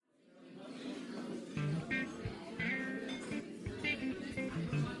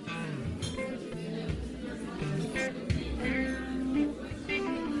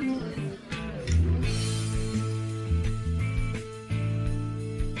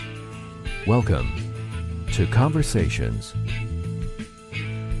Welcome to Conversations.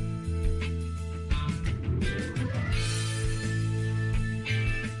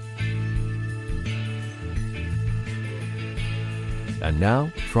 And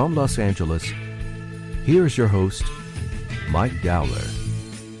now, from Los Angeles, here's your host, Mike Dowler.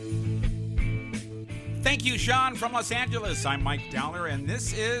 Thank you, Sean, from Los Angeles. I'm Mike Dowler, and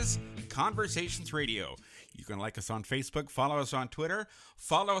this is Conversations Radio. You can like us on Facebook, follow us on Twitter,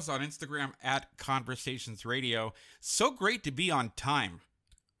 follow us on Instagram at Conversations Radio. So great to be on time.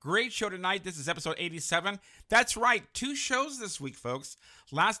 Great show tonight. This is episode 87. That's right, 2 shows this week, folks.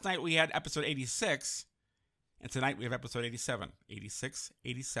 Last night we had episode 86, and tonight we have episode 87. 86,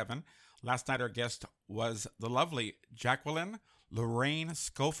 87. Last night our guest was the lovely Jacqueline Lorraine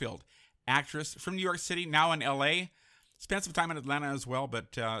Schofield, actress from New York City, now in LA. Spent some time in Atlanta as well,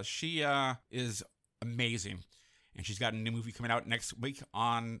 but she is amazing. And she's got a new movie coming out next week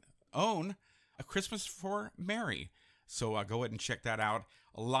on OWN, A Christmas for Mary. So go ahead and check that out.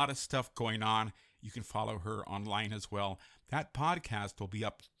 A lot of stuff going on. You can follow her online as well. That podcast will be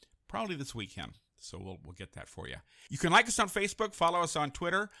up probably this weekend. So we'll get that for you. You can like us on Facebook, follow us on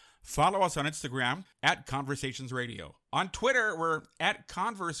Twitter, follow us on Instagram at Conversations Radio. On Twitter, we're at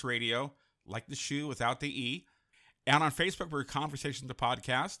Converse Radio, like the shoe without the E. And on Facebook, we're Conversations the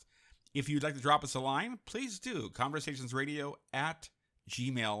Podcast. If you'd like to drop us a line, please do. Conversationsradio at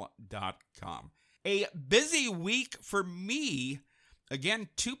gmail.com. A busy week for me. Again,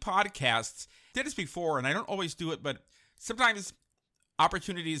 2 podcasts. Did this before, and I don't always do it, but sometimes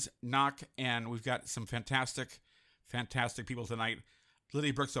opportunities knock, and we've got some fantastic people tonight.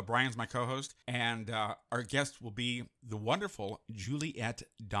 Lily Brooks O'Brien's my co-host, and our guest will be the wonderful Juliette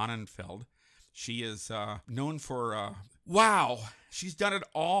Donenfeld. She is known for, she's done it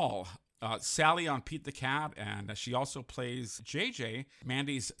all. Sally on Pete the Cat, and she also plays JJ,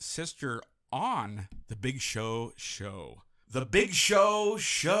 Mandy's sister, on The Big Show Show. The Big Show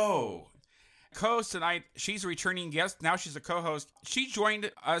Show. Co-host tonight, she's a returning guest. Now she's a co-host. She joined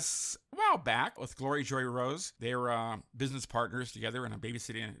us a while back with Glory Joy Rose. They're business partners together in a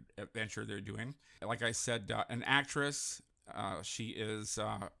babysitting adventure they're doing. Like I said, an actress. She is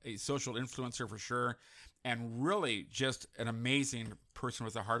a social influencer for sure, and really just an amazing person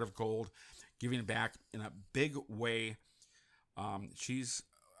with a heart of gold, giving back in a big way. She's,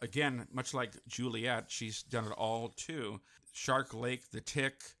 again, much like Juliette, she's done it all too. Shark Lake, The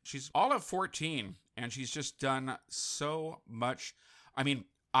Tick. She's all of 14, and she's just done so much. I mean,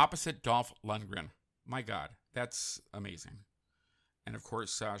 opposite Dolph Lundgren. My God, that's amazing. And of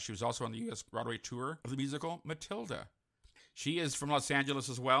course, she was also on the U.S. Broadway tour of the musical Matilda. She is from Los Angeles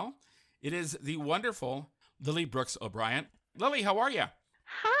as well. It is the wonderful Lily Brooks O'Brien. Lily, how are you?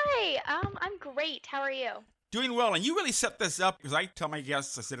 Hi, I'm great. How are you? Doing well. And you really set this up, because I tell my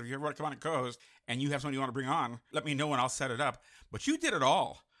guests, I said, if you ever want to come on and co-host and you have somebody you want to bring on, let me know and I'll set it up. But you did it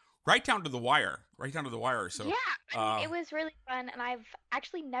all, right down to the wire. So yeah, it was really fun. And I've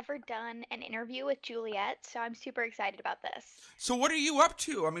actually never done an interview with Juliette, so I'm super excited about this. So what are you up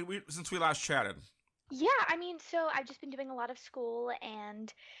to? I mean, since we last chatted. Yeah, so I've just been doing a lot of school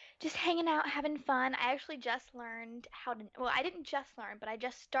and just hanging out, having fun. I actually just learned I didn't just learn, but I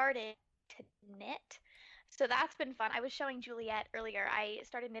just started to knit. So that's been fun. I was showing Juliette earlier. I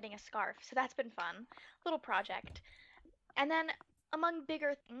started knitting a scarf, so that's been fun. Little project. And then among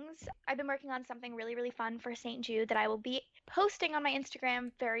bigger things, I've been working on something really, really fun for St. Jude that I will be posting on my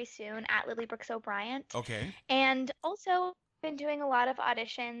Instagram very soon at Lily Brooks O'Brien. Okay. And also been doing a lot of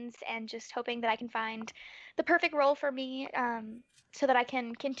auditions and just hoping that I can find the perfect role for me, so that I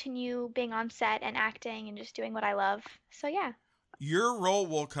can continue being on set and acting and just doing what I love. So yeah. Your role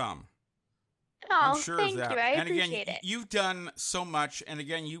will come. Oh, I'm sure thank of that. you. I and appreciate again, it. You've done so much. And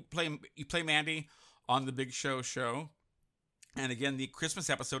again, you play Mandy on The Big Show. And again, the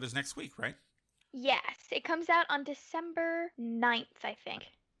Christmas episode is next week, right? Yes, it comes out on December 9th, I think.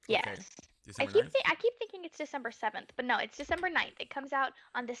 Yes. Okay. December 9th? I keep thinking it's December 7th, but no, it's December 9th. It comes out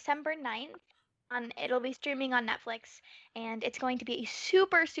on December 9th. It'll be streaming on Netflix, and it's going to be a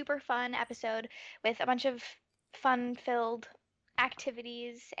super, super fun episode with a bunch of fun-filled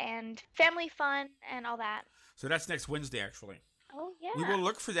activities and family fun and all that. So that's next Wednesday, actually. Oh, yeah. We will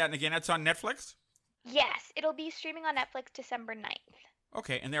look for that. And again, that's on Netflix? Yes, it'll be streaming on Netflix December 9th.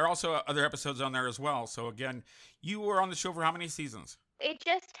 Okay, and there are also other episodes on there as well. So again, you were on the show for how many seasons? It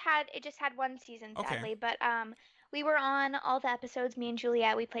just had 1 season, sadly, but we were on all the episodes. Me and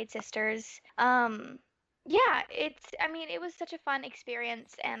Juliette, we played sisters. Yeah, it was such a fun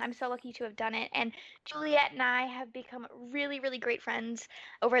experience, and I'm so lucky to have done it. And Juliet and I have become really, really great friends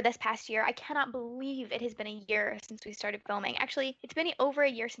over this past year. I cannot believe it has been a year since we started filming. Actually, it's been over a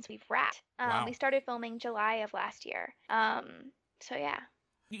year since we've wrapped. We Wow. started filming July of last year. So yeah.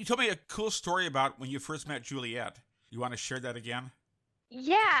 You told me a cool story about when you first met Juliet. You want to share that again?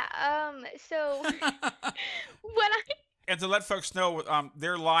 Yeah, so when I And to let folks know,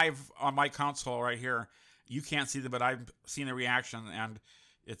 they're live on my console right here. You can't see them, but I've seen the reaction, and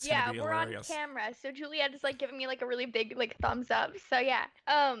it's going to be we're hilarious. on camera, so Juliet is like giving me like a really big like thumbs up. So yeah.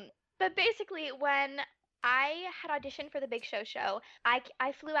 But basically when I had auditioned for the Big Show,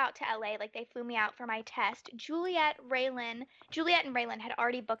 I flew out to LA, like they flew me out for my test. Juliet and Raylan had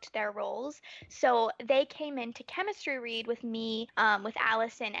already booked their roles, so they came in to chemistry read with me, with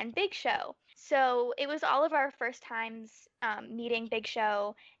Allison and Big Show. So it was all of our first times meeting Big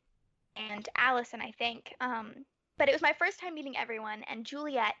Show and Allison, I think. But it was my first time meeting everyone, and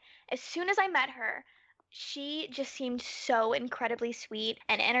Juliet, as soon as I met her, she just seemed so incredibly sweet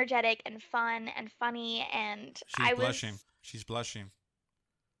and energetic and fun and funny, and She's blushing. She's blushing.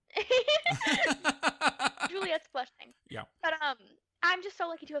 Juliet's blushing. Yeah. But I'm just so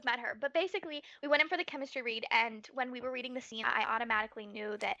lucky to have met her. But basically, we went in for the chemistry read, and when we were reading the scene, I automatically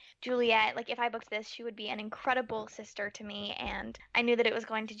knew that Juliet, like if I booked this, she would be an incredible sister to me, and I knew that it was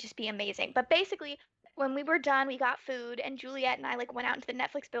going to just be amazing. But basically, when we were done, we got food, and Juliet and I like went out into the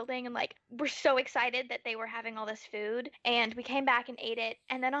Netflix building and like were so excited that they were having all this food, and we came back and ate it.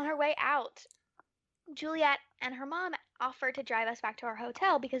 And then on our way out, Juliet and her mom offered to drive us back to our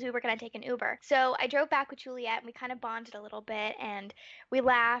hotel because we were going to take an Uber. So I drove back with Juliet and we kind of bonded a little bit, and we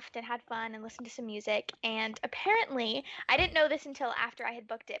laughed and had fun and listened to some music. And apparently, I didn't know this until after I had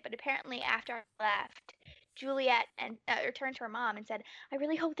booked it, but apparently after I left, Juliet turned to her mom and said, "I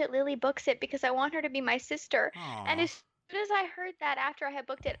really hope that Lily books it because I want her to be my sister." Aw. And as soon as I heard that after I had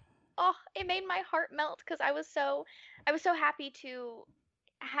booked it, oh, it made my heart melt because I was so happy to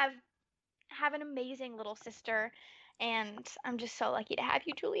have an amazing little sister, and I'm just so lucky to have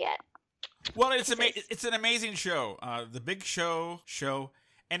you, Juliet. Well, it's an amazing show. The Big Show,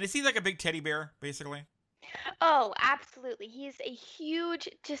 and is he like a big teddy bear, basically? Oh, absolutely. He's a huge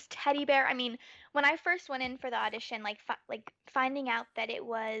just teddy bear. I mean, when I first went in for the audition, like finding out that it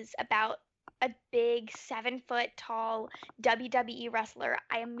was about a big 7-foot tall WWE wrestler,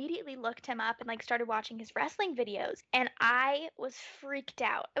 I immediately looked him up and like started watching his wrestling videos, and I was freaked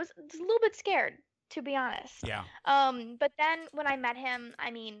out. I was a little bit scared, to be honest. Yeah. But then when I met him, I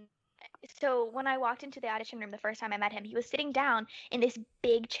mean, so when I walked into the audition room the first time I met him, he was sitting down in this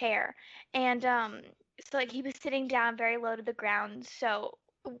big chair, and so like he was sitting down very low to the ground. So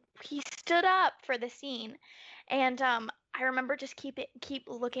he stood up for the scene, and I remember just keep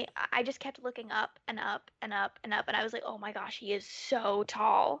looking. I just kept looking up and up and up and up, and I was like, oh my gosh, he is so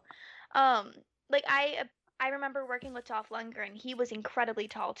tall. Like I remember working with Dolph Lundgren. He was incredibly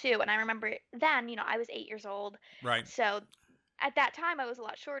tall too, and I remember then, I was 8 years old. Right. So at that time I was a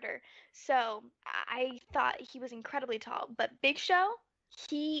lot shorter. So I thought he was incredibly tall. But Big Show,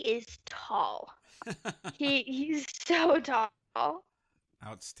 he is tall. He's so tall.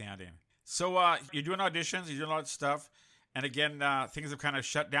 Outstanding. So you're doing auditions, you're doing a lot of stuff, and again, things have kind of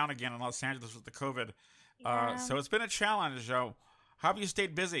shut down again in Los Angeles with the COVID. Yeah. So it's been a challenge. How have you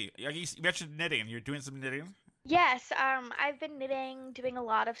stayed busy? You mentioned knitting. You're doing some knitting? Yes, I've been knitting, doing a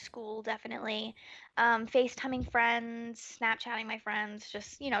lot of school, definitely. FaceTiming friends, Snapchatting my friends,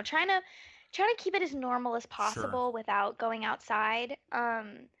 just, trying to keep it as normal as possible without going outside.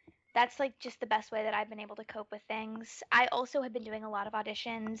 That's like just the best way that I've been able to cope with things. I also have been doing a lot of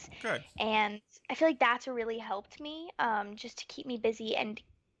auditions. Good. And I feel like that's really helped me, just to keep me busy and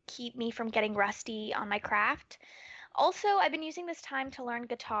keep me from getting rusty on my craft. Also, I've been using this time to learn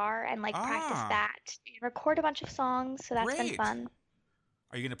guitar and like practice that, and record a bunch of songs, so that's been Great. fun.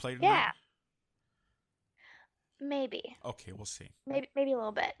 Are you going to play tonight? Yeah. Maybe. Okay, we'll see. Maybe a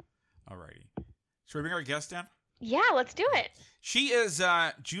little bit. Alrighty. Should we bring our guest in? Yeah, let's do it. She is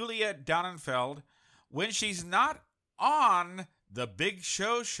Juliet Donenfeld. When she's not on the Big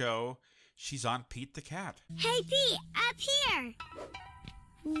Show, she's on Pete the Cat. Hey, Pete, up here.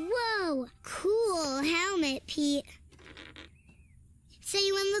 Whoa, cool helmet, Pete. So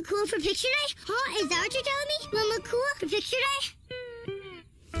you want to look cool for picture day? Huh? Is that what you're telling me? You want to look cool for picture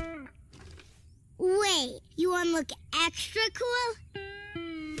day? Wait, you want to look extra cool?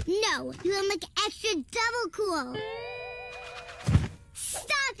 No, you want to look extra double cool.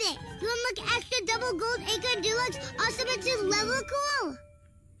 Stop it! You want to look extra double gold acre deluxe awesome into level cool?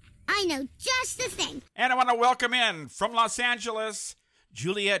 I know just the thing. And I want to welcome in from Los Angeles,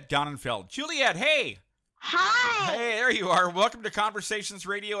 Juliet Donenfeld. Juliet, hey! Hi. Hey, there you are. Welcome to Conversations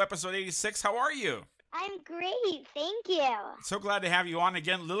Radio, episode 86. How are you? I'm great. Thank you. So glad to have you on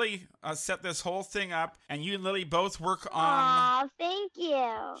again. Lily set this whole thing up, and you and Lily both work on... Aw, thank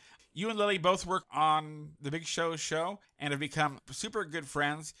you. You and Lily both work on the Big Show and have become super good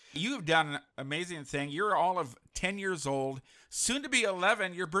friends. You have done an amazing thing. You're all of 10 years old, soon to be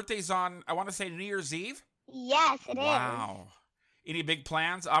 11. Your birthday's on, I want to say, New Year's Eve? Yes, it is. Wow. Any big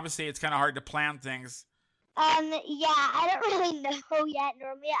plans? Obviously, it's kind of hard to plan things. Yeah, I don't really know yet.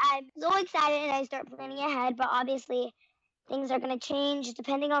 Normally, I'm so excited and I start planning ahead, but obviously things are going to change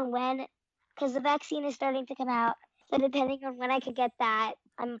depending on when, because the vaccine is starting to come out. So depending on when I could get that,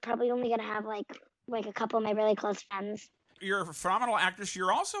 I'm probably only going to have like a couple of my really close friends. You're a phenomenal actress.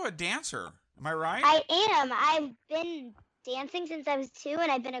 You're also a dancer. Am I right? I am. I've been dancing since I was 2,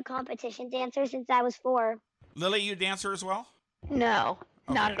 and I've been a competition dancer since I was 4. Lily, you dancer as well? No,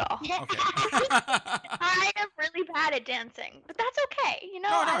 not at all. Okay. I am really bad at dancing, but that's okay. You know,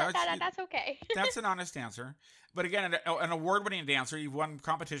 No, that's okay. That's an honest answer. But again, an award-winning dancer. You've won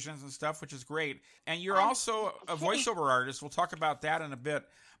competitions and stuff, which is great. And you're also a voiceover artist. We'll talk about that in a bit.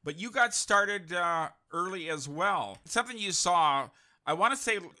 But you got started early as well. Something you saw, I want to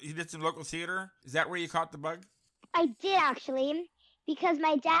say you did some local theater. Is that where you caught the bug? I did actually, because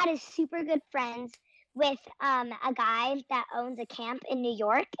my dad is super good friends with a guy that owns a camp in New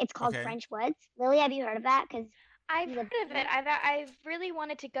York. It's called Okay. French Woods. Lily, have you heard of that? Because I've heard of it. I've really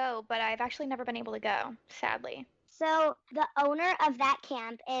wanted to go, but I've actually never been able to go, sadly. so the owner of that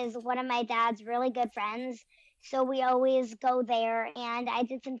camp is one of my dad's really good friends. So we always go there, and I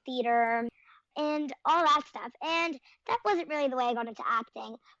did some theater and all that stuff. And that wasn't really the way I got into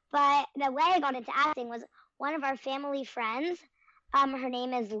acting. But the way I got into acting was one of our family friends. Her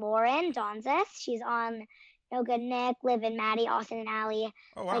name is Lauren Donzis. She's on No Good Nick, Liv and Maddie, Austin and Allie,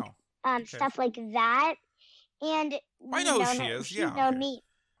 Oh, wow. like stuff like that. And I know who she her- is, She's yeah, known okay. me.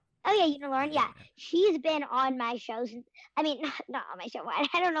 Oh yeah, you know Lauren. Yeah, she's been on my show. I mean, not on my show. I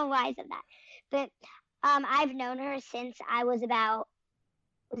don't know why I said that, but I've known her since I was about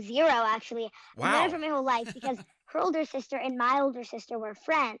 0. Actually, I've known Wow. her for my whole life because her older sister and my older sister were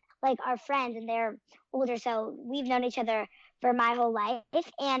our friends, and they're older, so we've known each other for my whole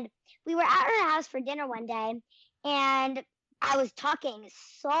life. And we were at her house for dinner one day, and I was talking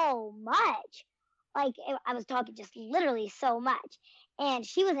so much. I was talking just literally so much. And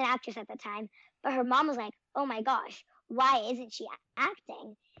she was an actress at the time, but her mom was like, oh my gosh, why isn't she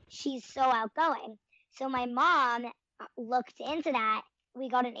acting? She's so outgoing. So my mom looked into that. We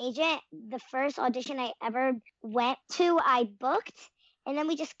got an agent. The first audition I ever went to, I booked. And then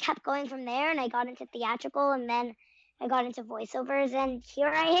we just kept going from there. And I got into theatrical, and then I got into voiceovers, and here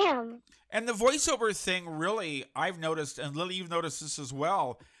I am. And the voiceover thing really, I've noticed, and Lily, you've noticed this as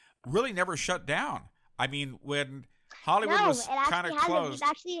well, really never shut down. I mean, when Hollywood No, was it kind actually of hasn't. closed. It's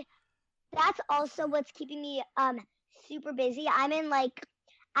actually, that's also what's keeping me super busy. I'm in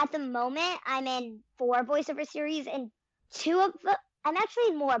at the moment, I'm in 4 voiceover series, and 2 of them, I'm actually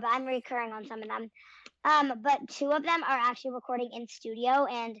in more, but I'm recurring on some of them. But 2 of them are actually recording in studio,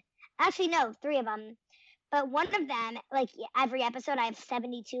 and actually no, 3 of them. But one of them, every episode, I have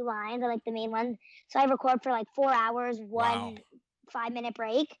 72 lines, the main one. So I record for 4 hours, Wow. 1 5-minute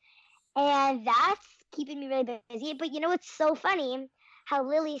break. And that's keeping me really busy. But you know what's so funny? How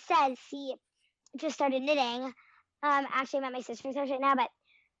Lily said she just started knitting. Actually, I'm at my sister's house right now. But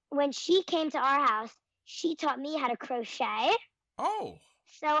when she came to our house, she taught me how to crochet. Oh,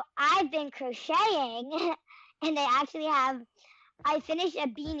 So I've been crocheting. And I finished a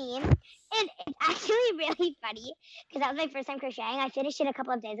beanie. And it's actually really funny because that was my first time crocheting. I finished it a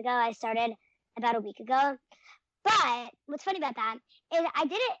couple of days ago. I started about a week ago. But what's funny about that is I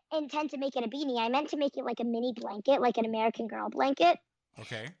didn't intend to make it a beanie. I meant to make it like a mini blanket, like an American Girl blanket.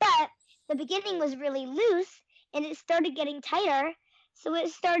 okay. But the beginning was really loose and it started getting tighter. So it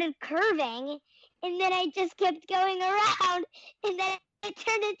started curving. And then I just kept going around. And then it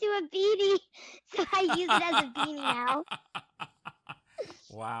turned into a beanie. So I use it as a beanie now.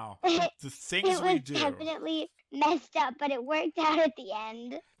 Wow. It The things we was do. definitely messed up, but it worked out at the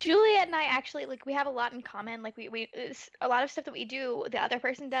end. Juliet and I actually we have a lot in common. A lot of stuff that we do, the other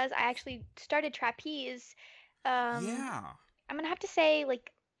person does. I actually started trapeze. Yeah. I'm gonna have to say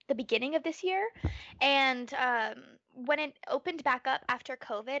the beginning of this year, and when it opened back up after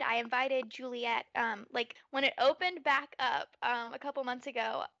COVID, I invited Juliet. When it opened back up a couple months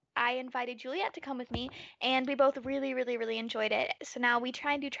ago, I invited Juliet to come with me, and we both really, really, really enjoyed it. So now we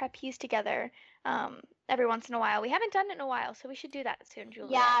try and do trapeze together every once in a while. We haven't done it in a while, so we should do that soon,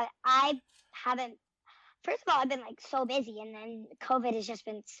 Juliet. Yeah, I haven't. First of all, I've been so busy, and then COVID has just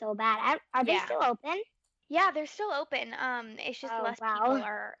been so bad. Are they Yeah. still open? Yeah, they're still open. It's just Oh, less wow. people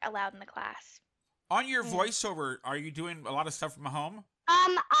are allowed in the class. On your voiceover, are you doing a lot of stuff from home?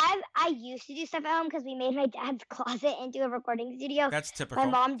 I used to do stuff at home because we made my dad's closet into a recording studio. That's typical. My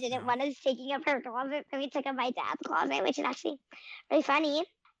mom didn't Yeah. want us taking up her closet, so we took up my dad's closet, which is actually really funny.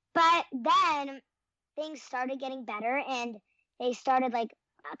 But then things started getting better, and they started like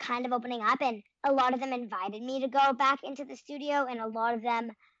kind of opening up, and a lot of them invited me to go back into the studio, and a lot of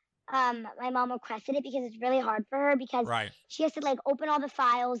them, my mom requested it because it's really hard for her because Right. she has to like open all the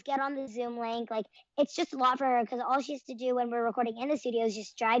files, get on the Zoom link. Like it's just a lot for her because all she has to do when we're recording in the studio is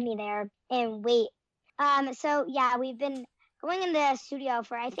just drive me there and wait. So yeah, we've been going in the studio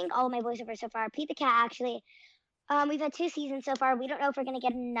for I think all of my voiceovers so far. Pete the Cat actually. We've had 2 seasons so far. We don't know if we're gonna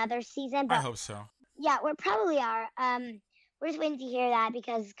get another season, I but hope so. yeah, we probably are. We're just waiting to hear that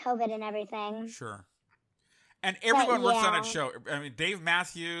because COVID and everything. Sure. And everyone works on that yeah. show. I mean, Dave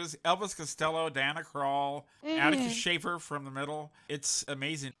Matthews, Elvis Costello, Diana Krall, Atticus Schaefer from the middle. It's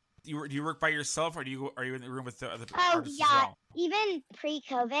amazing. Do you work by yourself, or are you in the room with the other Oh artists yeah, as well? even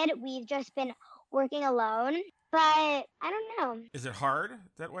pre-COVID, we've just been working alone. But I don't know. Is it hard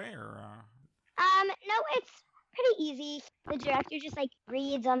that way, or? No, it's pretty easy. The director just like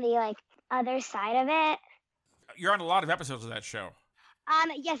reads on the like other side of it. You're on a lot of episodes of that show.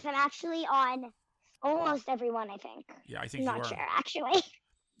 Yes, I'm actually on almost every one, I think. Yeah, I think I'm you not are. sure actually.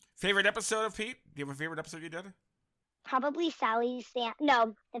 Favorite episode of Pete? Do you have a favorite episode you did? Probably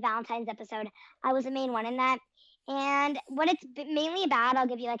the Valentine's episode. I was the main one in that. And what it's mainly about, I'll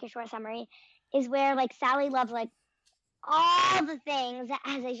give you like a short summary, is where like Sally loves like all the things,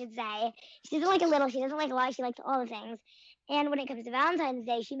 as I should say. She doesn't like a little, she doesn't like a lot, she likes all the things. And when it comes to Valentine's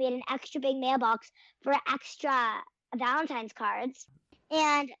Day, she made an extra big mailbox for extra Valentine's cards.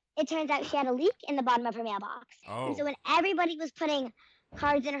 And it turns out she had a leak in the bottom of her mailbox. Oh. And so when everybody was putting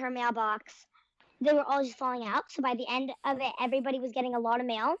cards in her mailbox, they were all just falling out. So by the end of it, everybody was getting a lot of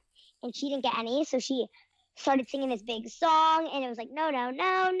mail, and she didn't get any. So she started singing this big song, and it was like, no, no,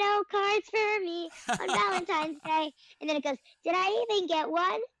 no, no cards for me on Valentine's Day. And then it goes, did I even get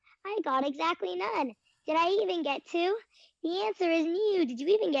one? I got exactly none. Did I even get 2? The answer is you. Did you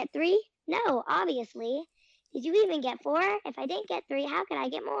even get 3? No, obviously. Did you even get 4? If I didn't get 3, how could I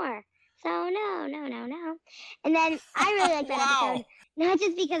get more? So no, no, no, no. And then I really like that Wow. episode. Not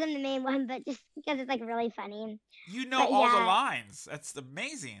just because I'm the main one, but just because it's like really funny. You know But all the yeah. lines. That's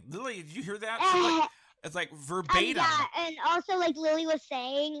amazing. Lily, did you hear that? It's like verbatim. Yeah, and also like Lily was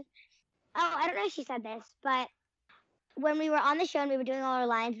saying, I don't know if she said this, but when we were on the show and we were doing all our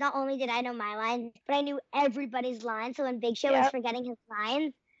lines, not only did I know my lines, but I knew everybody's lines. So when Big Show was forgetting his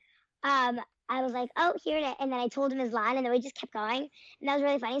lines, I was like, oh, here it is. And then I told him his line, and then we just kept going. And that was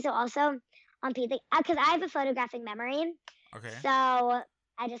really funny. So also on Pete, because I have a photographic memory, Okay. so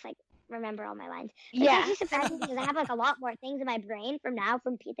I just like remember all my lines. But Yeah. it's actually surprising because I have like a lot more things in my brain from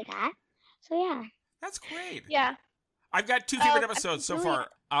Pete the Cat. So yeah. That's great. Yeah. I've got 2 favorite I episodes so really-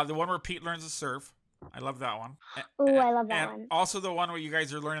 far. The one where Pete learns to surf. I love that one. Ooh, I love that and one. also the one where you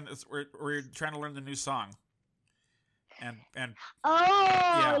guys are learning this, where you're trying to learn the new song. And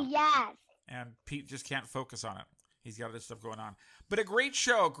Oh, yes. Pete just can't focus on it. He's got other stuff going on. But a great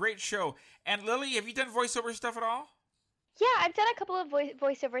show, great show. And Lily, have you done voiceover stuff at all? Yeah, I've done a couple of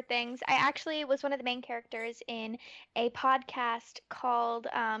voiceover things. I actually was one of the main characters in a podcast called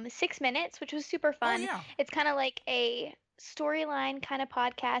 6 Minutes, which was super fun. Oh, yeah. It's kind of like a storyline kind of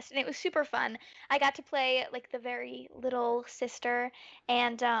podcast, and it was super fun. I got to play like the very little sister,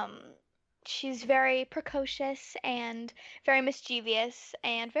 and she's very precocious and very mischievous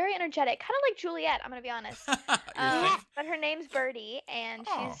and very energetic, kind of like Juliet, I'm gonna be honest. You think? But her name's Birdie, and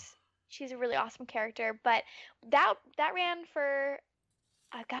Oh. she's a really awesome character. But that ran for,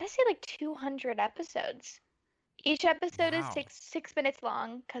 I've got to say, like 200 episodes. Each episode Wow. is six minutes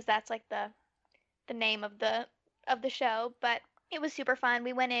long, because that's like the name of the show. But it was super fun.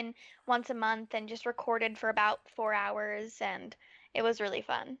 We went in once a month and just recorded for about 4 hours, and it was really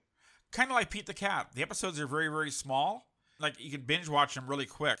fun. Kind of like Pete the Cat. The episodes are very, very small. Like, you can binge watch them really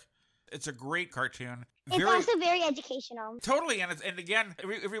quick. It's a great cartoon. It's also very educational. Totally, and again,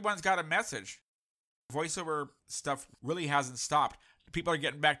 everyone's got a message. Voiceover stuff really hasn't stopped. People are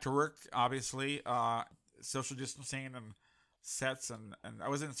getting back to work, obviously. Social distancing and sets, and I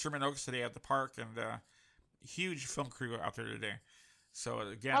was in Sherman Oaks today at the park, and huge film crew out there today. So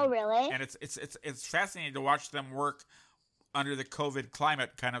again, Oh, really? and it's fascinating to watch them work under the COVID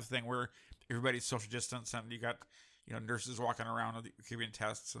climate kind of thing, where everybody's social distance, and you got nurses walking around with giving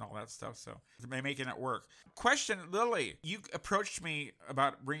tests and all that stuff. So they're making it work. Question, Lily, you approached me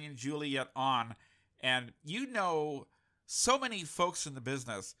about bringing Juliet on, and you know so many folks in the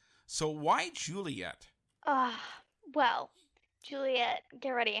business. So why Juliet? Ah, well, Juliet,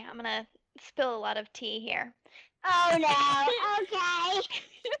 get ready. I'm gonna spill a lot of tea here. Oh no. Okay.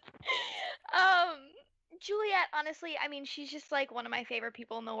 um, Juliet, honestly, I mean, she's just like one of my favorite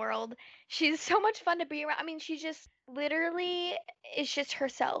people in the world. She's so much fun to be around. I mean, she just literally is just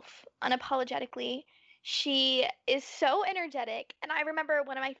herself, unapologetically. She is so energetic, and I remember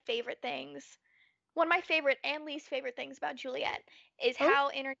one of my favorite and least favorite things about Juliet is Oh, how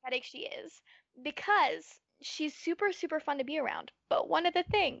energetic she is because she's super super fun to be around. But one of the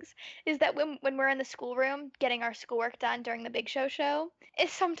things is that when we're in the schoolroom getting our schoolwork done during the Big Show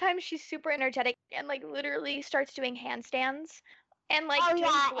is sometimes she's super energetic and like literally starts doing handstands and like oh doing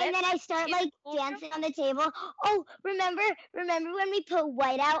yeah. And flips then I start in the like schoolroom. dancing on the table. Oh, remember when we put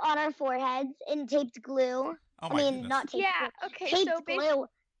whiteout on our foreheads and taped glue? Oh I my mean, goodness. not taped Yeah, glue, okay, so taped basically glue.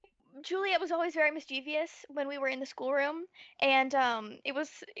 Juliet was always very mischievous when we were in the schoolroom, and it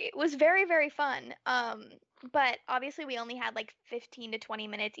was very very fun. But obviously we only had like 15 to 20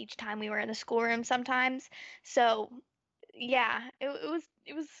 minutes each time we were in the schoolroom sometimes. So yeah,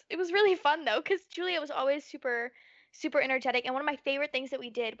 it was really fun though, because Juliet was always super super energetic, and one of my favorite things that we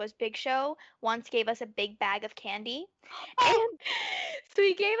did was Big Show once gave us a big bag of candy. Oh, And so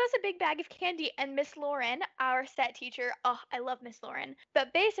he gave us a big bag of candy, and Miss Lauren, our set teacher, oh, I love Miss Lauren.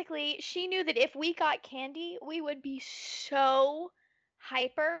 But basically, she knew that if we got candy, we would be so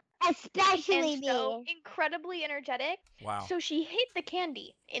hyper and especially so me. incredibly energetic. Wow. So she hid the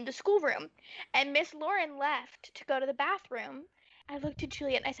candy in the schoolroom, and Miss Lauren left to go to the bathroom. I looked at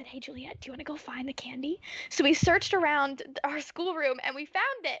Juliet and I said, "Hey Juliet, do you want to go find the candy?" So we searched around our schoolroom and we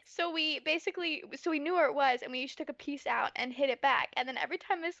found it. So we knew where it was, and we each took a piece out and hid it back. And then every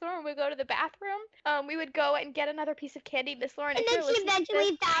time Miss Lauren would go to the bathroom, we would go and get another piece of candy. Miss Lauren, And if then you're she listening to this,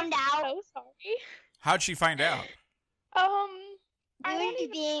 eventually found out. I'm so sorry. How'd she find out? I don't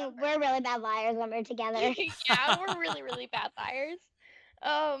even remember. We're really bad liars when we're together. Yeah, we're really, really bad liars.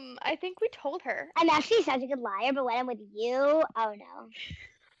 I think we told her. I'm actually such a good liar, but when I'm with you, oh no.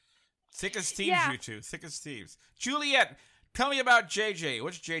 Thick as thieves, Yeah. you two. Thick as thieves. Juliet, tell me about JJ.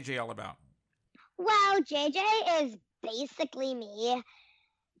 What's JJ all about? Well, JJ is basically me.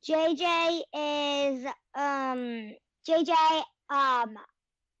 JJ is JJ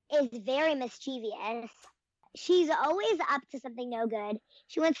is very mischievous. She's always up to something no good.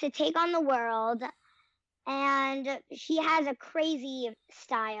 She wants to take on the world, and she has a crazy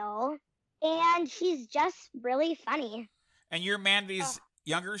style, and she's just really funny. And you're Mandy's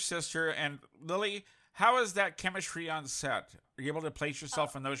younger sister. And Lily, how is that chemistry on set? Are you able to place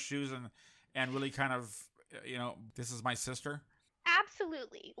yourself in those shoes and really kind of, this is my sister?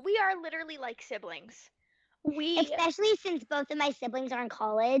 Absolutely. We are literally like siblings. We Especially since both of my siblings are in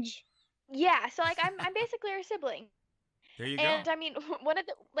college. Yeah, so like I'm basically her sibling. There you go. And I mean, one of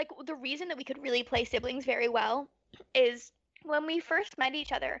the reason that we could really play siblings very well is when we first met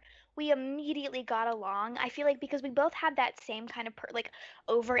each other, we immediately got along. I feel like because we both had that same kind of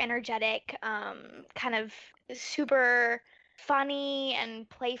over energetic, kind of super funny and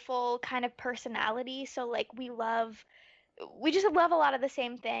playful kind of personality. So like we just love a lot of the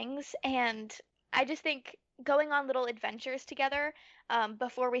same things, and I just think going on little adventures together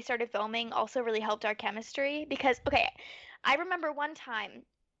before we started filming also really helped our chemistry because okay, I remember one time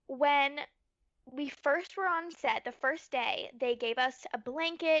when we first were on set, the first day, they gave us a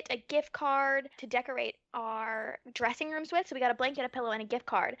blanket, a gift card to decorate our dressing rooms with. So we got a blanket, a pillow, and a gift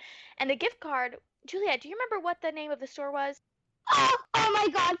card. And the gift card, Juliet, do you remember what the name of the store was? Oh my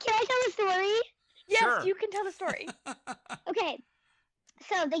God! Can I tell the story? Yes, Sure. you can tell the story. Okay,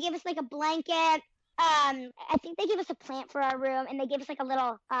 so they gave us like a blanket. I think they gave us a plant for our room, and they gave us like a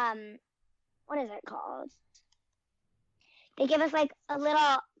little what is it called? They gave us like a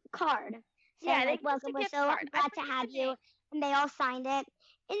little card saying Yeah, they like, gave us a "Welcome, we're gift so card. I glad to forget have the you," name. and they all signed it.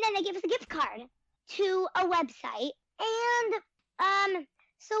 And then they gave us a gift card to a website. And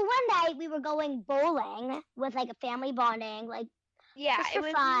so one night we were going bowling with like a family bonding, like Yeah, just it for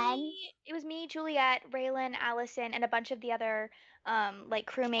was fun. it was me, Juliet, Raylan, Allison, and a bunch of the other like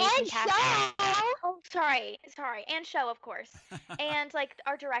crewmates And and cast. show. Oh, sorry, and show of course, and like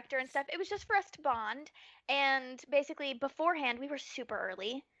our director and stuff. It was just for us to bond, and basically beforehand we were super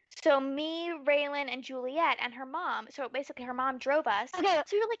early. So me, Raylan, and Juliet, and her mom. So basically her mom drove us. Okay,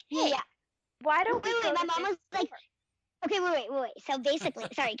 So we were like, hey, yeah. why don't we Wait, go my to mom this was like, store? okay, wait. So basically,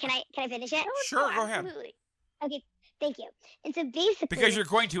 sorry, can I finish it? No, Sure, go ahead. absolutely. Okay, thank you. And so basically, Because you're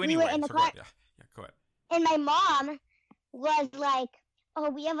going to we anyway. were in the so go ahead. car, Yeah, go ahead. and my mom was like, "Oh,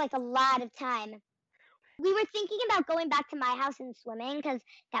 we have like a lot of time." We were thinking about going back to my house and swimming because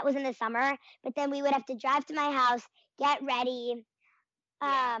that was in the summer. But then we would have to drive to my house, get ready,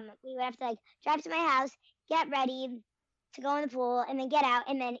 we would have to like drive to my house, get ready to go in the pool, and then get out,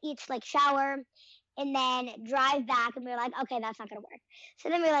 and then each like shower, and then drive back. And we were like, okay, that's not gonna work. So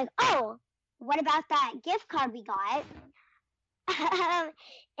then we were like, oh, what about that gift card we got?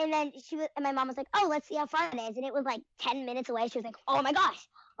 And then and my mom was like, oh, let's see how far it is. And it was like 10 minutes away. She was like, oh my gosh,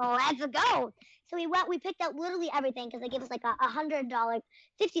 let's go. So we picked up literally everything because they gave us like a $100,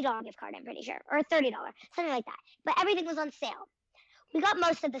 $50 gift card, I'm pretty sure, or $30, something like that. But everything was on sale. We got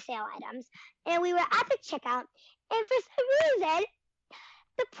most of the sale items, and we were at the checkout, and for some reason,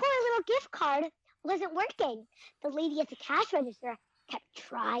 the poor little gift card wasn't working. The lady at the cash register kept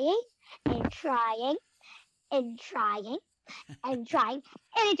trying and trying and trying and trying,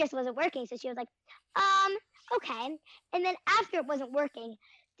 and it just wasn't working. So she was like, okay. And then after it wasn't working,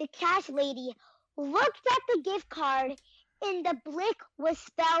 the cash lady looked at the gift card, and the Blick was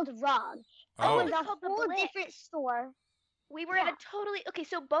spelled wrong. Oh. It was a whole different store. We were at a totally okay.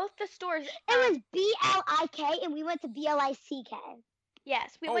 So both the stores. It was BLIK, and we went to BLICK.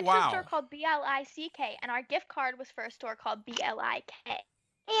 Yes, we went to a store called BLICK, and our gift card was for a store called BLIK.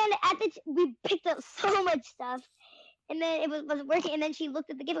 And we picked up so much stuff, and then it wasn't working. And then she looked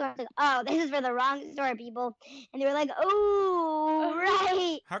at the gift card and was like, "Oh, this is for the wrong store, people." And they were like, "Oh,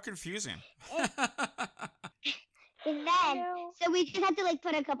 right." How confusing. And then, so we just had to like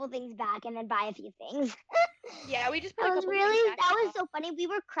put a couple things back and then buy a few things. Yeah, we just put that a was couple things back. That was so funny. We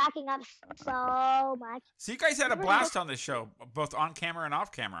were cracking up so much. So you guys had a blast on this show, both on camera and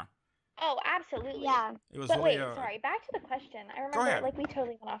off camera. Oh, absolutely. Yeah. It was but really, wait, sorry. Back to the question. I Go ahead. remember, like, we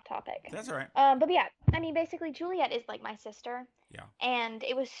totally went off topic. That's all right. But yeah, I mean, basically, Juliet is like my sister. Yeah. And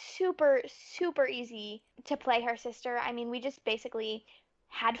it was super, super easy to play her sister. I mean, we just basically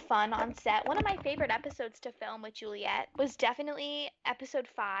had fun on set. One of my favorite episodes to film with Juliet was definitely episode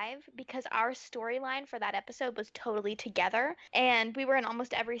 5 because our storyline for that episode was totally together, and we were in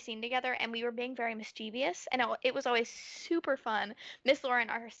almost every scene together, and we were being very mischievous, and it was always super fun. Miss Lauren,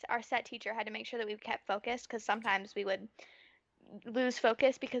 our set teacher, had to make sure that we kept focused because sometimes we would lose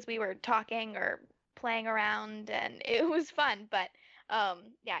focus because we were talking or playing around, and it was fun. But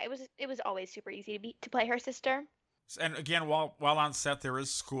yeah, it was always super easy to play her sister. And again, while on set, there is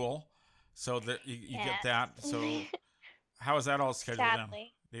school, so that you get that. So how is that all scheduled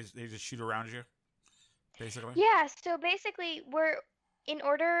Sadly. in? They just shoot around you, basically? Yeah, so basically in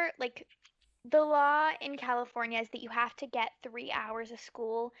order, like, the law in California is that you have to get 3 hours of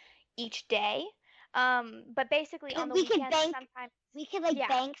school each day. But basically on the weekends, sometimes we could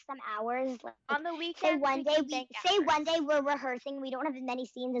bank some hours. Like, on the weekends, say one day we're rehearsing. We don't have as many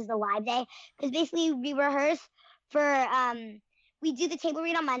scenes as the live day because basically we rehearse for we do the table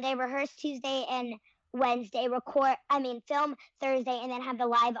read on Monday, rehearse Tuesday and Wednesday, film Thursday, and then have the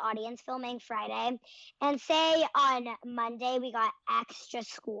live audience filming Friday. And say on Monday we got extra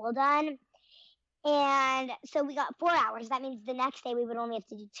school done, and so we got 4 hours. That means the next day we would only have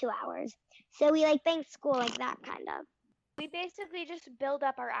to do 2 hours. So we bank school like that kind of. We basically just build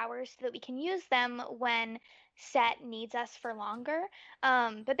up our hours so that we can use them when set needs us for longer.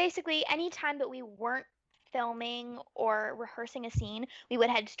 But basically, any time that we weren't filming or rehearsing a scene, we would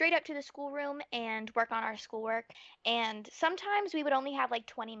head straight up to the schoolroom and work on our schoolwork. And sometimes we would only have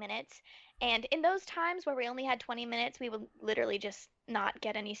 20 minutes. And in those times where we only had 20 minutes, we would literally just not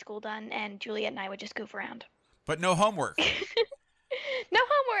get any school done, and Juliet and I would just goof around. But no homework. No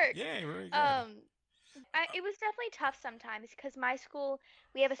homework. Yay, very good. It was definitely tough sometimes because my school,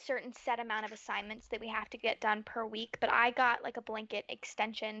 we have a certain set amount of assignments that we have to get done per week, but I got a blanket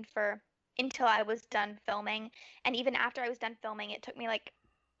extension for until I was done filming, and even after I was done filming, it took me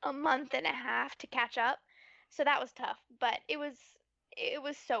a month and a half to catch up, so that was tough, but it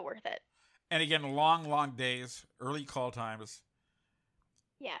was so worth it. And again, long days, early call times.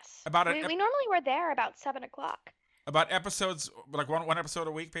 Yes. We normally were there about 7 o'clock. About episodes, one episode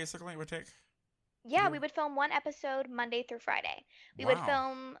a week, basically, it would take? Yeah, we would film one episode Monday through Friday. We would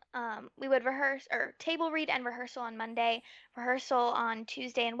film, we would rehearse, or table read and rehearsal on Monday, rehearsal on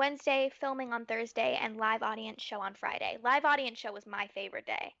Tuesday and Wednesday, filming on Thursday, and live audience show on Friday. Live audience show was my favorite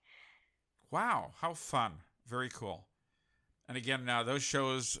day. Wow, how fun. Very cool. And again, those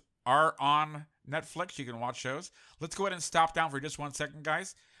shows are on Netflix. You can watch shows. Let's go ahead and stop down for just 1 second,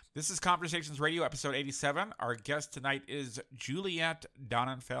 guys. This is Conversations Radio, episode 87. Our guest tonight is Juliet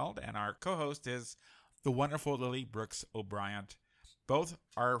Donenfeld, and our co-host is the wonderful Lily Brooks O'Brien. Both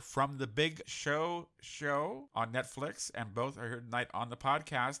are from The Big Show on Netflix, and both are here tonight on the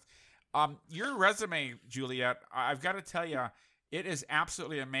podcast. Your resume, Juliet, I've got to tell you, it is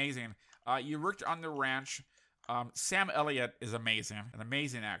absolutely amazing. You worked on The Ranch. Sam Elliott is amazing, an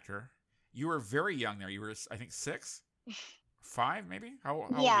amazing actor. You were very young there. You were, I think, 6? 5, maybe? How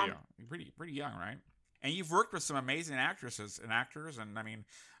old Yeah. are you? You're pretty young, right? And you've worked with some amazing actresses and actors, and I mean,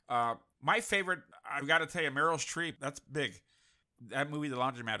 my favorite, I've got to tell you, Meryl Streep. That's big. That movie, The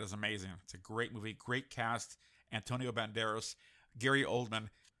Laundromat, is amazing. It's a great movie, great cast. Antonio Banderas, Gary Oldman.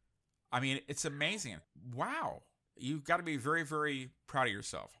 I mean, it's amazing. Wow. You've got to be very, very proud of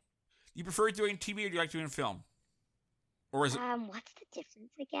yourself. You prefer doing TV or do you like doing film? Or is it? What's the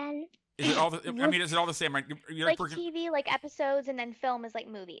difference again? Is it all the? I mean, is it all the same? You Like working TV, like episodes, and then film is like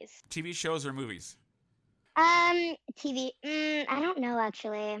movies. TV shows or movies? TV. I don't know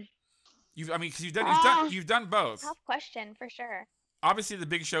actually. Because you've done both. Tough question for sure. Obviously, the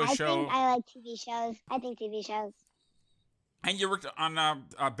Big Show I show. think I like TV shows. I think TV shows. And you worked on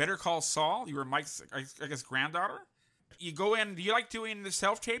Better Call Saul. You were Mike's, I guess, granddaughter. You go in. Do you like doing the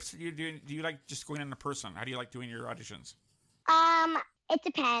self tapes? Or do you like just going in person? How do you like doing your auditions? It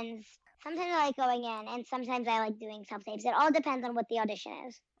depends. Sometimes I like going in, and sometimes I like doing self tapes. It all depends on what the audition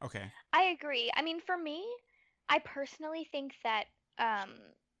is. Okay. I agree. I mean, for me, I personally think that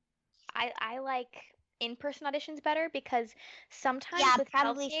I like in-person auditions better because sometimes Yeah, with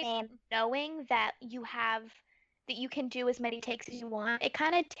probably self-tape, same. knowing that you can do as many takes as you want, it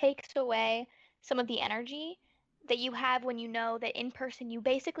kind of takes away some of the energy that you have when you know that in person you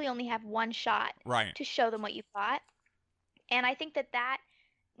basically only have one shot Right. to show them what you thought. And I think that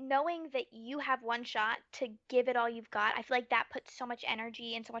knowing that you have one shot to give it all you've got, I feel like that puts so much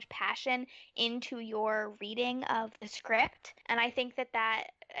energy and so much passion into your reading of the script. And I think that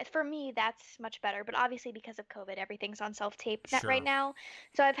for me, that's much better. But obviously, because of COVID, everything's on self-tape Sure. right now.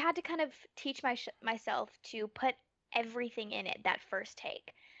 So I've had to kind of teach myself to put everything in it that first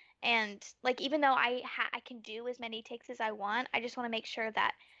take. And like, even though I can do as many takes as I want, I just want to make sure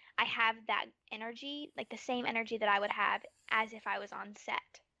that I have that energy, like the same energy that I would have as if I was on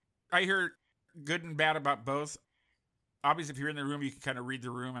set. I hear good and bad about both. Obviously, if you're in the room, you can kind of read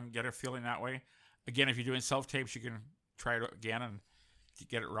the room and get a feeling that way. Again, if you're doing self-tapes, you can try it again and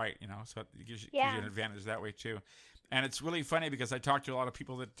get it right, so it gives you an advantage that way too. And it's really funny because I talk to a lot of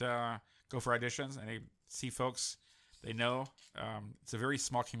people that go for auditions and they see folks they know. It's a very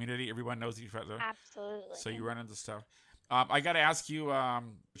small community. Everyone knows each other. Absolutely. So you run into stuff. I got to ask you,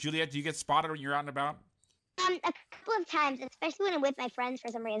 Juliet, do you get spotted when you're out and about? A couple of times, especially when I'm with my friends for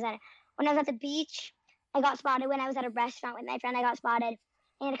some reason. When I was at the beach, I got spotted. When I was at a restaurant with my friend, I got spotted.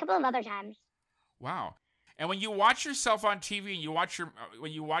 And a couple of other times. Wow. And when you watch yourself on TV and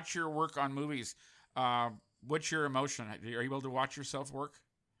when you watch your work on movies, what's your emotion? Are you able to watch yourself work?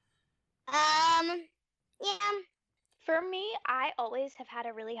 Yeah. For me, I always have had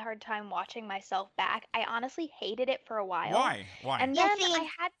a really hard time watching myself back. I honestly hated it for a while. Why? And Yeah, then see, I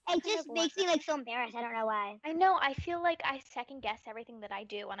had to It kind just of makes me learn. so embarrassed. I don't know why. I know, I feel like I second guess everything that I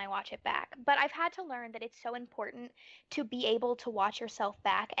do when I watch it back. But I've had to learn that it's so important to be able to watch yourself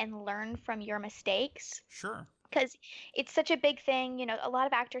back and learn from your mistakes. Sure. Because it's such a big thing. A lot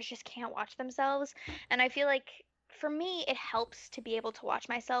of actors just can't watch themselves. And I feel like for me, it helps to be able to watch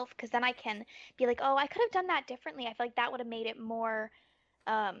myself because then I can be like, oh, I could have done that differently. I feel like that would have made it more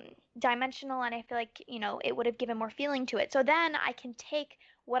dimensional, and I feel like, it would have given more feeling to it. So then I can take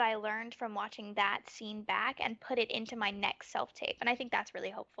what I learned from watching that scene back and put it into my next self-tape. And I think that's really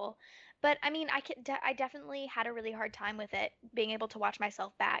helpful. But I mean, I definitely had a really hard time with it, being able to watch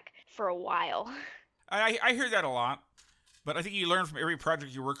myself back for a while. I hear that a lot, but I think you learn from every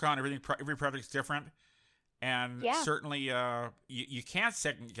project you work on. Every project's different. And certainly you can't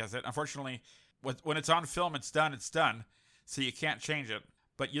second guess it. Unfortunately, when it's on film, it's done. So you can't change it.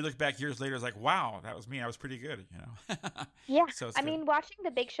 But you look back years later, it's like, wow, that was me. I was pretty good, Yeah. So I mean, watching the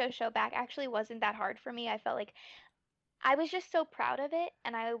Big Show back actually wasn't that hard for me. I felt like I was just so proud of it,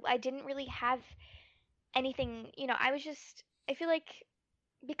 and I didn't really have anything, I feel like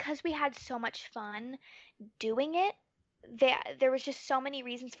because we had so much fun doing it, there was just so many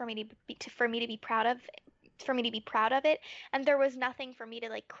reasons for me to be proud of it, and there was nothing for me to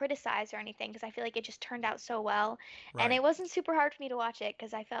like criticize or anything because I feel like it just turned out so well. Right. And it wasn't super hard for me to watch it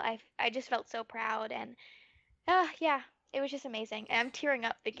because I just felt so proud, and it was just amazing, and I'm tearing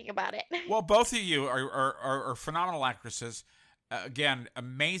up thinking about it. Well, both of you are phenomenal actresses. Again,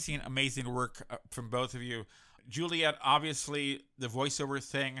 amazing work from both of you. Juliet, obviously the voiceover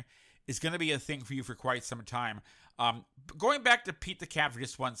thing is going to be a thing for you for quite some time. Going back to Pete the Cat for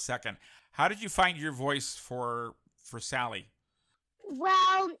just 1 second, how did you find your voice for Sally?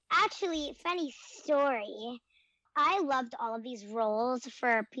 Well, actually, funny story. I loved all of these roles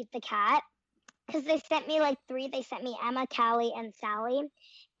for Pete the Cat because they sent me like 3. They sent me Emma, Callie, and Sally,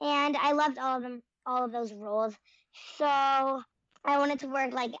 and I loved all of those roles. So I wanted to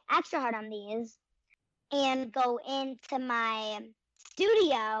work like extra hard on these. and go into my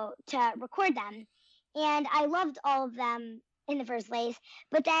studio to record them. And I loved all of them in the first place.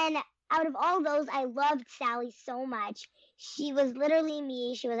 But then out of all those, I loved Sally so much. She was literally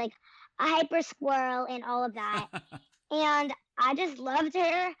me. She was like a hyper squirrel and all of that. And I just loved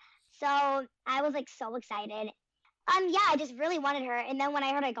her. So I was like so excited. Yeah, I just really wanted her. And then when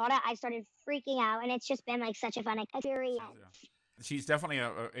I heard I got it, I started freaking out. And it's just been like such a fun experience. She's definitely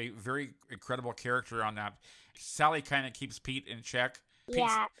a very incredible character on that. Sally kind of keeps Pete in check.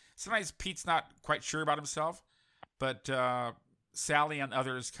 Yeah. Sometimes Pete's not quite sure about himself, but Sally and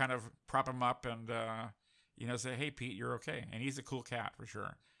others kind of prop him up and, say, hey, Pete, you're okay. And he's a cool cat for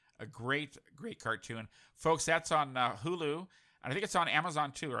sure. A great, great cartoon. Folks, that's on Hulu. And I think it's on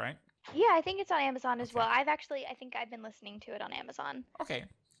Amazon too, right? Yeah, I think it's on Amazon as well. I think I've been listening to it on Amazon. Okay.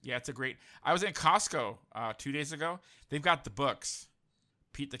 Yeah, it's a great. I was in Costco 2 days ago. They've got the books,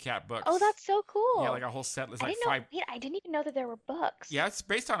 Pete the Cat books. Oh, that's so cool. Yeah, like a whole set. There's like five. I didn't even know that there were books. Yeah, it's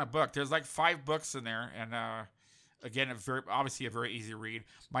based on a book. There's like 5 books in there, and again, obviously a very easy read.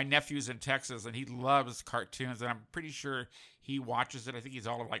 My nephew's in Texas, and he loves cartoons, and I'm pretty sure he watches it. I think he's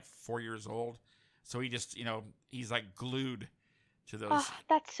all of like 4 years old, so he just he's like glued to those. Oh,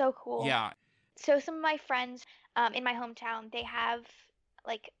 that's so cool. Yeah. So some of my friends in my hometown, they have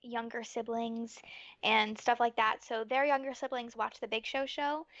like younger siblings and stuff like that. So their younger siblings watch the Big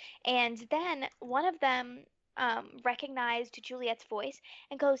Show, and then one of them recognized Juliet's voice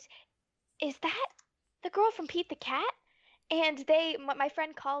and goes, "Is that the girl from Pete the Cat?" And my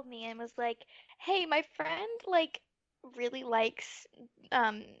friend called me and was like, "Hey, my friend like really likes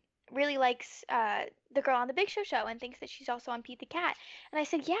the girl on the Big Show and thinks that she's also on Pete the Cat." And I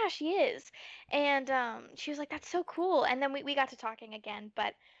said, "Yeah, she is." And she was like, "That's so cool." And then we got to talking again.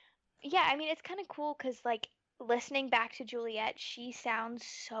 But yeah, I mean, it's kind of cool because like listening back to Juliet, she sounds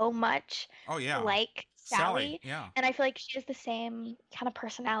so much like Sally. Yeah. And I feel like she has the same kind of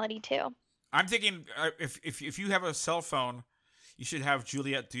personality too. I'm thinking if you have a cell phone, you should have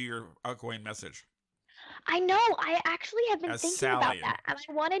Juliet do your outgoing message. I know. I actually have been As thinking Sally. about that. And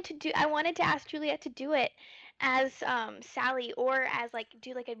I wanted to ask Juliet to do it as Sally, or as like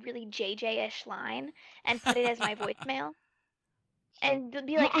do like a really JJ-ish line and put it as my voicemail. And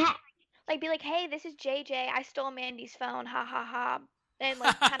be like, "Hey, this is JJ. I stole Mandy's phone. Ha ha ha." And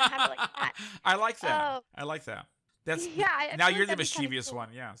like kind of have it like that. I like that. I like that. That's now you're the mischievous one.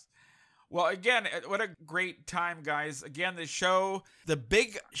 Yes. Well, again, what a great time, guys. Again, the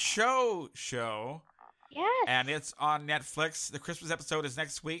Big Show. Yes. And it's on Netflix. The Christmas episode is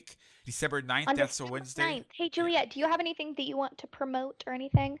next week, December 9th. That's a Wednesday. 9th. Hey, Juliet, do you have anything that you want to promote or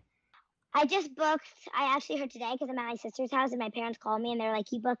anything? I just booked, I actually heard today because I'm at my sister's house and my parents called me and they're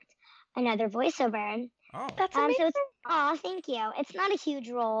like, "You booked another voiceover." Oh. That's amazing. Thank you. It's not a huge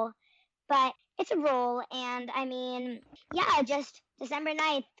role, but it's a role. And I mean, yeah, just December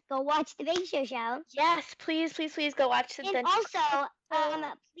 9th, go watch the Big Show. Yes, please go watch it. And also,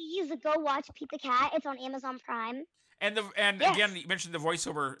 please go watch Pete the Cat. It's on Amazon Prime. And yes. Again, you mentioned the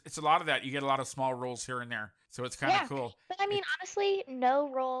voiceover. It's a lot of that. You get a lot of small roles here and there, so it's kind of cool. But I mean, honestly, no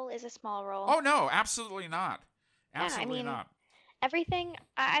role is a small role. Oh no, absolutely not. Absolutely not. Everything.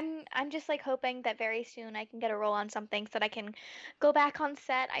 I'm just like hoping that very soon I can get a role on something so that I can go back on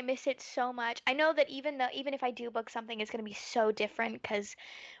set. I miss it so much. I know that even if I do book something, it's going to be so different because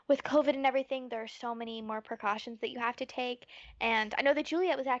with COVID and everything, there are so many more precautions that you have to take. And I know that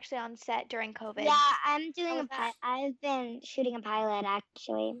Juliet was actually on set during COVID. Yeah, I'm doing I've been shooting a pilot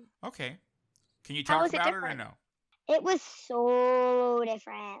actually. Okay. Can you talk about it or no? It was so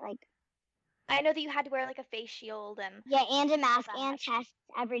different. Like, I know that you had to wear like a face shield and and a mask and tests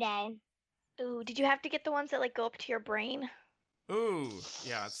every day. Ooh, did you have to get the ones that like go up to your brain? Ooh,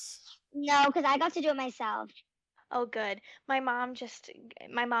 yes. No, because I got to do it myself. Oh, good. My mom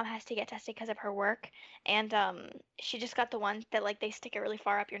has to get tested because of her work, and she just got the ones that like they stick it really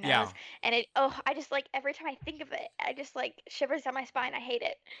far up your nose, and I just like every time I think of it, I just like shivers down my spine. I hate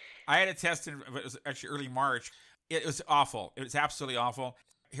it. I had a test it was actually early March. It was awful. It was absolutely awful.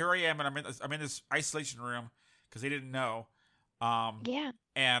 Here I am, and I'm in this isolation room because they didn't know.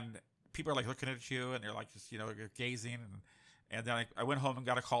 And people are like looking at you, and they're like just gazing, and then I went home and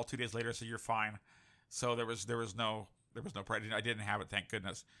got a call 2 days later, so you're fine. So there was no problem. I didn't have it, thank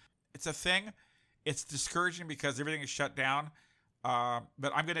goodness. It's a thing. It's discouraging because everything is shut down.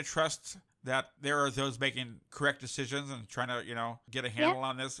 But I'm going to trust that there are those making correct decisions and trying to get a handle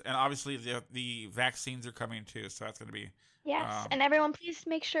on this. And obviously the vaccines are coming too, so that's going to be. Yes, and everyone, please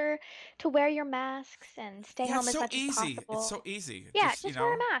make sure to wear your masks and stay home as much as possible. It's so easy. Yeah, just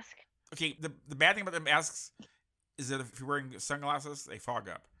wear a mask. Okay, the bad thing about the masks is that if you're wearing sunglasses, they fog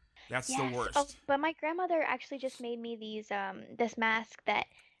up. That's Yes. the worst. Oh, but my grandmother actually just made me this mask that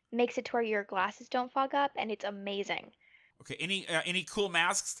makes it to where your glasses don't fog up, and it's amazing. Okay, any cool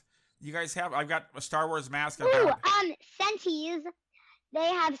masks you guys have? I've got a Star Wars mask. Ooh, Senties, they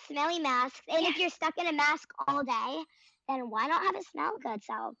have smelly masks, and if you're stuck in a mask all day, then why not have it smell good?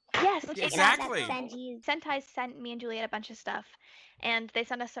 So Yes, we'll check Exactly. it out at Senties. Sentai sent me and Juliet a bunch of stuff, and they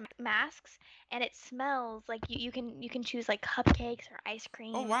sent us some masks, and it smells like you can choose like cupcakes or ice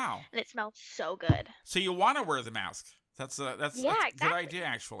cream. Oh wow! And it smells so good. So you want to wear the mask? That's Yeah, a good exactly. idea,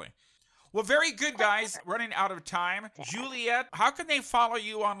 actually. Well, very good, guys. Running out of time. Juliet, how can they follow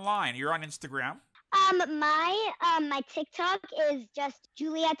you online? You're on Instagram. My TikTok is just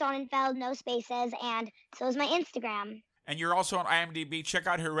Juliet Donenfeld, no spaces, and so is my Instagram. And you're also on IMDb. Check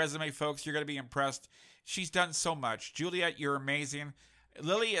out her resume, folks. You're going to be impressed. She's done so much. Juliet, you're amazing.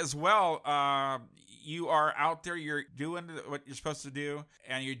 Lily, as well, you are out there. You're doing what you're supposed to do,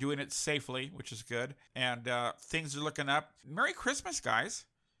 and you're doing it safely, which is good. And things are looking up. Merry Christmas, guys.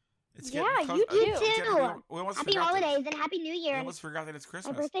 It's Yeah, getting close. you too. You too. We almost Happy forgot that- holidays and Happy New We Year. almost forgot that it's My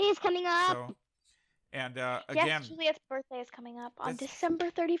Christmas. birthday is coming up. So, and Yes, again, Juliet's birthday is coming up on That's- December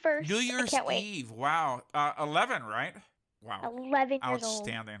 31st. New I Year's can't wait. Eve. Wow. 11, right? Wow. 11 years old.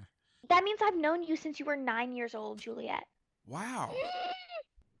 Outstanding. That means I've known you since you were 9 years old, Juliet. Wow.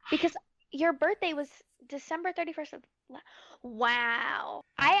 Because your birthday was December 31st of Wow.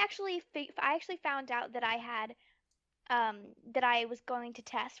 I actually found out that I had that I was going to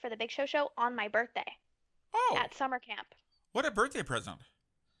test for the Big Show on my birthday Oh, at summer camp. what a birthday present.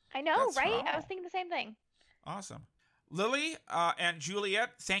 I know, That's right? I wow. was thinking the same thing. Awesome. Lily and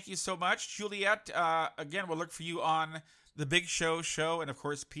Juliet, thank you so much. Juliet, again, we'll look for you on the Big Show, and of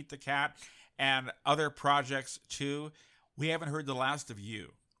course, Pete the Cat, and other projects too. We haven't heard the last of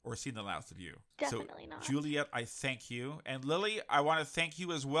you or seen the last of you. Definitely so, not. Juliet, I thank you. And Lily, I want to thank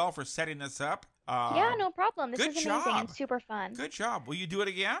you as well for setting this up. Yeah, no problem. This good is amazing and job. super fun. Good job. Will you do it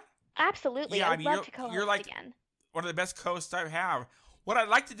again? Absolutely. Yeah, I I would mean, love you're- to co-host you're like- again. One of the best hosts I have. What I'd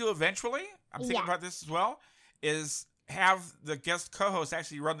like to do eventually, I'm thinking Yeah. about this as well, is have the guest co-host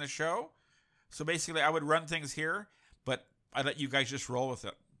actually run the show. So basically, I would run things here, but I let you guys just roll with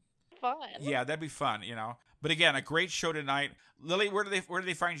it. Fun. Yeah, that'd be fun, you know. But again, a great show tonight. Lily, where do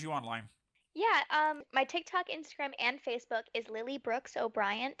they find you online? Yeah, my TikTok, Instagram, and Facebook is Lily Brooks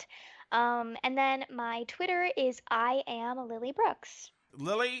O'Brien. And then my Twitter is I am Lily Brooks.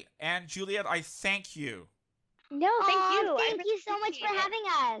 Lily and Juliet, I thank you. No, thank you. I Thank really you so much for appreciate it.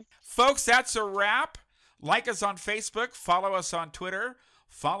 having us. Folks, that's a wrap. Like us on Facebook, follow us on Twitter,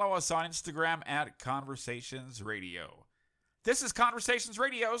 follow us on Instagram at Conversations Radio. This is Conversations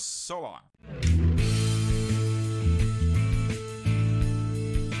Radio. So long.